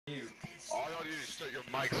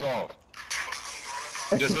your mics off.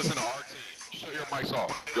 Just listen to RT. Shut your mics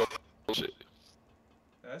off. Yo, shit.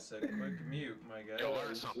 That's a quick mute, my guy. Yo,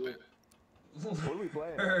 learn something. What are we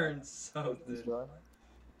playing? Learn something. Oh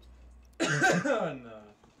No.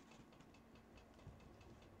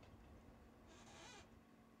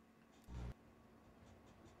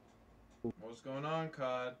 What's going on,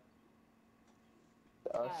 COD?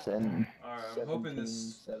 Us and Alright, I'm hoping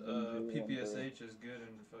this 17, PPSH is good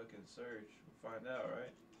in the fucking search. We'll find out,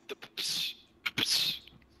 right?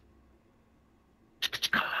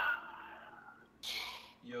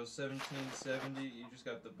 Yo, 1770, you just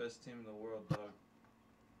got the best team in the world, dog.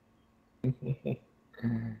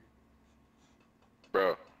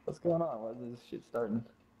 Bro. What's going on? Why is this shit starting?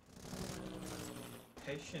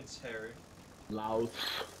 Patience, Harry. Laos.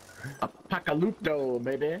 Apocalypto,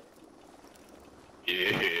 baby.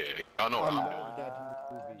 Yeah. I know what I'm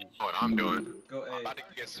doing. Know what I'm doing. Go I'm A. about to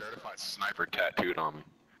get certified sniper tattooed on me.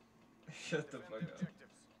 Shut the fuck up.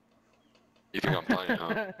 You think I'm playing,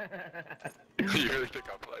 huh? You really think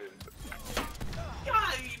I'm playing?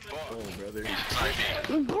 Oh, brother.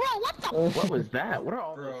 Sniping. Bro, what the? What was that? What are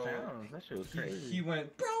all Bro, those sounds? That shit was crazy. He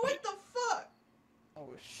went, bro, what the fuck? Oh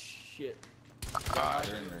shit.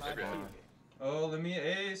 Oh, let me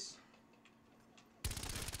ace.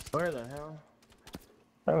 Where the hell?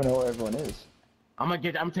 I don't even know where everyone is. I'm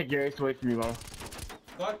gonna take your ace away from you, bro.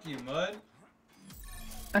 Fuck you, Mud.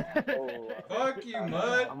 Oh, Fuck you,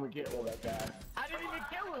 Mud. I'm gonna get all that guy. I didn't even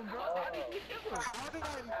kill him, bro. I didn't even kill him. How did I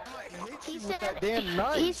not hit He you with said, that damn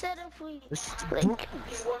knife? he said if we like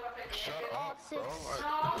Shut up, six. bro.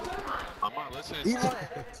 I'm not listening. Eli,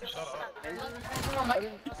 Shut up. I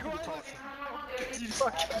didn't ask you to talk. You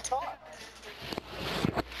fucking talk.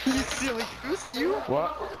 You silly goose, you.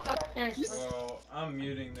 What? Bro, I'm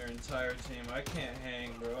muting their entire team. I can't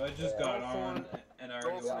hang, bro. I just got on and I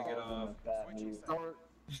already want to get off.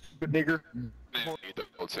 Good nigger. Man, need the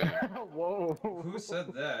whole team. Whoa. Who said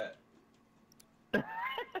that?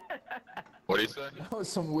 What do you say? That was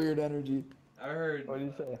some weird energy. I heard What do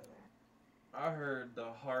you say? the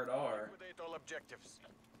hard R.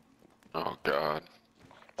 Oh, God.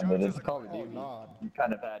 I mean, it's Call of Oh, Duty. nah. You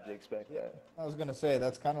kind of had to expect that. I was gonna say,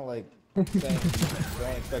 that's kind of like saying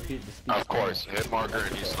don't expect people to speak. Of course, hit marker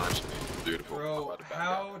and he snipes me. Beautiful. I'm Bro, about to back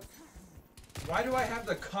how? out. Why do I have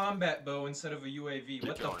the combat bow instead of a UAV?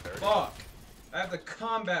 What the killing dirty. fuck? I have the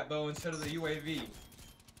combat bow instead of the UAV.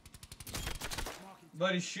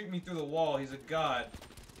 Buddy, shoot me through the wall. He's a god.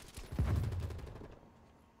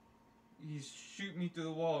 He's shoot me through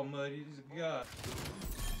the wall, Mud. He's a god.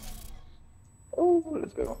 Oh,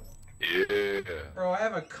 let's go. Yeah. Bro, I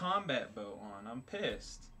have a combat bow on. I'm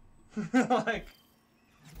pissed. Like,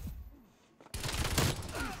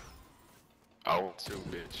 Oh, too,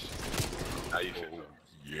 bitch. How you feel?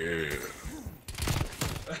 Yeah.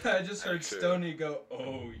 I just heard Stoney go,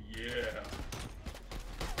 oh yeah.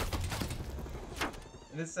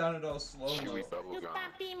 And it sounded all slow-mo. Chewy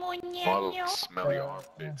bubblegum. All smelly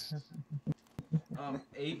armpits.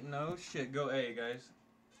 8-0? Shit, go A, guys.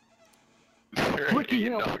 Quick,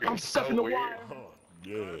 You know, I'm it's stuck so in the weird.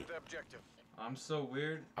 wire. I'm so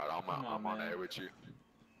weird. Alright, Come on, I'm on man. there with you.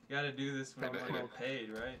 Gotta do this when I'm Hit it, gonna hit get paid,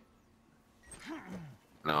 right?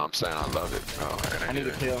 No, I'm saying I love it. Oh, I need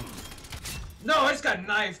a kill. No, I just got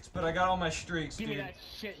knifed, but I got all my streaks, Give me dude. that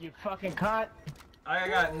shit, you fucking cunt. I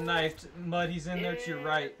got knifed. Mud, he's in there to your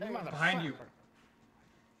right. Behind you.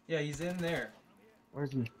 Yeah, he's in there.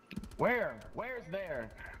 Where's he? Where? Where's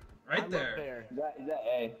there? Right I look there. Is that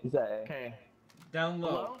A? Is that A? Okay. Down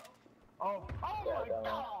low. Hello? Oh, oh my that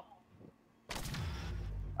god!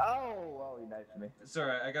 Oh, he knifed me. It's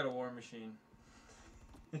alright, I got a war machine.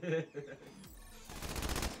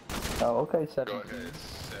 Oh, okay, Go 17. ahead.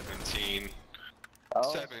 17.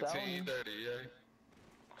 Oh, 17, 38.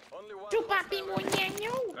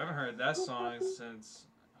 I haven't heard that song since,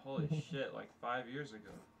 holy shit, like 5 years ago.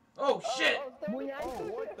 Oh shit! Oh,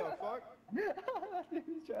 what the fuck?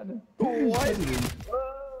 He's trying to... What?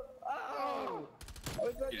 Oh! I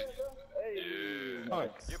was like, Yeah. Nice.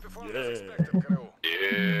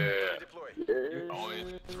 Yeah.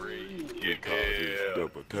 Only 3. Yeah.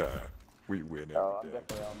 Double time. We win every Oh, I'm day.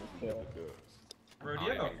 definitely on this kill. Bro, do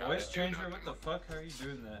you have a voice changer? What the fuck? How are you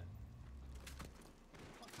doing that?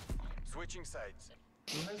 Switching sides.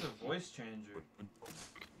 Who has a voice changer?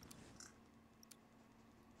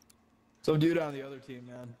 Some dude on the other team,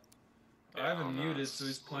 man. I have him Yeah, muted, it's so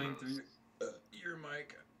he's playing through your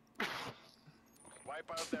mic. Wipe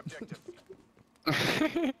out the objective.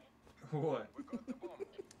 What? We got the bomb.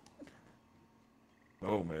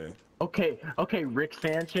 Oh man. Okay, okay, Rick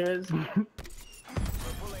Sanchez. We're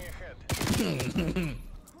pulling ahead.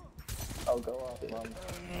 Oh, go off,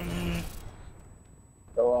 mom.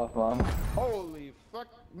 Go off, mom. Holy fuck,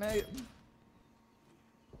 mate.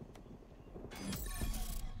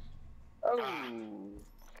 Oh.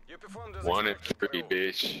 You performed as 1 and expected, 3, bro.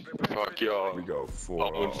 bitch. Prepare Fuck for the y'all. We go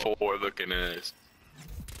 4 0 and 4 looking ass.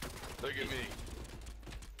 Look at me.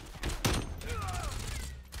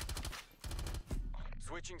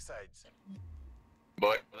 Switching sides.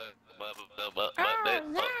 But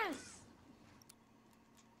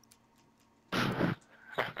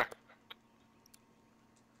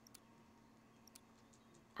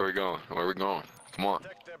Where we going? Where we going? Come on.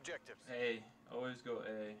 Protect the objectives. A. Always go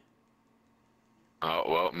A. Oh,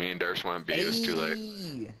 well, me and Durst went B. It's too late.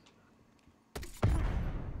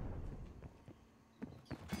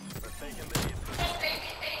 We're taking the lead.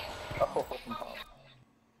 Oh, mom.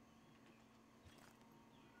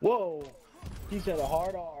 Whoa. He said a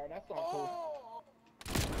hard R. That's not cool.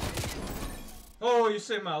 Oh, you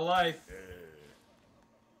saved my life.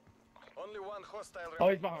 Only one hostile Oh,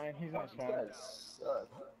 he's behind. He's not strong. That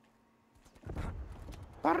sucks.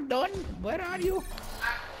 Pardon? Where are you?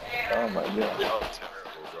 Oh my god. Y'all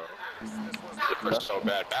terrible, bro. We're so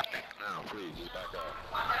bad. Back now, please. Just back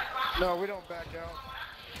up. No, we don't back out.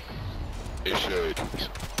 It should.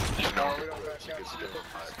 You know, we don't back it's a good out. skill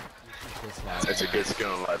in life. It's a good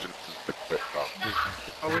skill in life.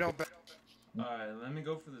 Oh, we don't back. Alright, let me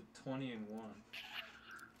go for the 20 and 1.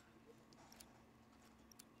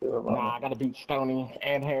 Do it, mom. Nah, I gotta beat Stony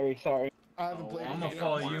and Harry. Sorry. I haven't Oh, played. I'm the gonna game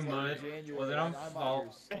follow since you, Mud. January, Well, then I'm and follow- out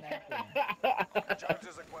here snapping.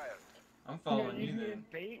 Charges acquired. I'm following you use me then. as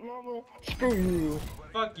bait, mama? Screw you.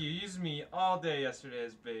 Fuck you, you used me all day yesterday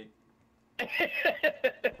as bait. Yep,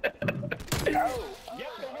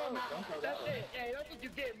 that's it. Hey, that's what you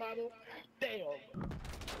get, mama. Damn.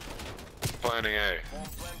 Planning A. Bomb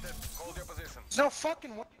planted. Hold your position. No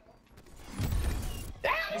fucking way.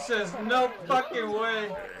 He says, no fucking way.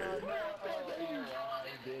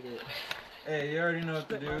 Hey, you already know what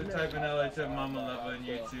to do. Type in LHF Mama Love on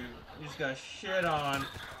YouTube. You just got shit on.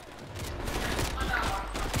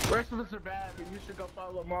 Rest of us are bad, but you should go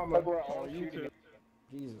follow mama on YouTube.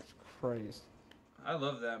 Jesus Christ. I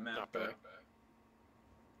love that map, Not bro. bad.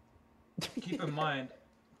 Keep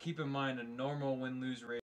in mind, a normal win-lose rate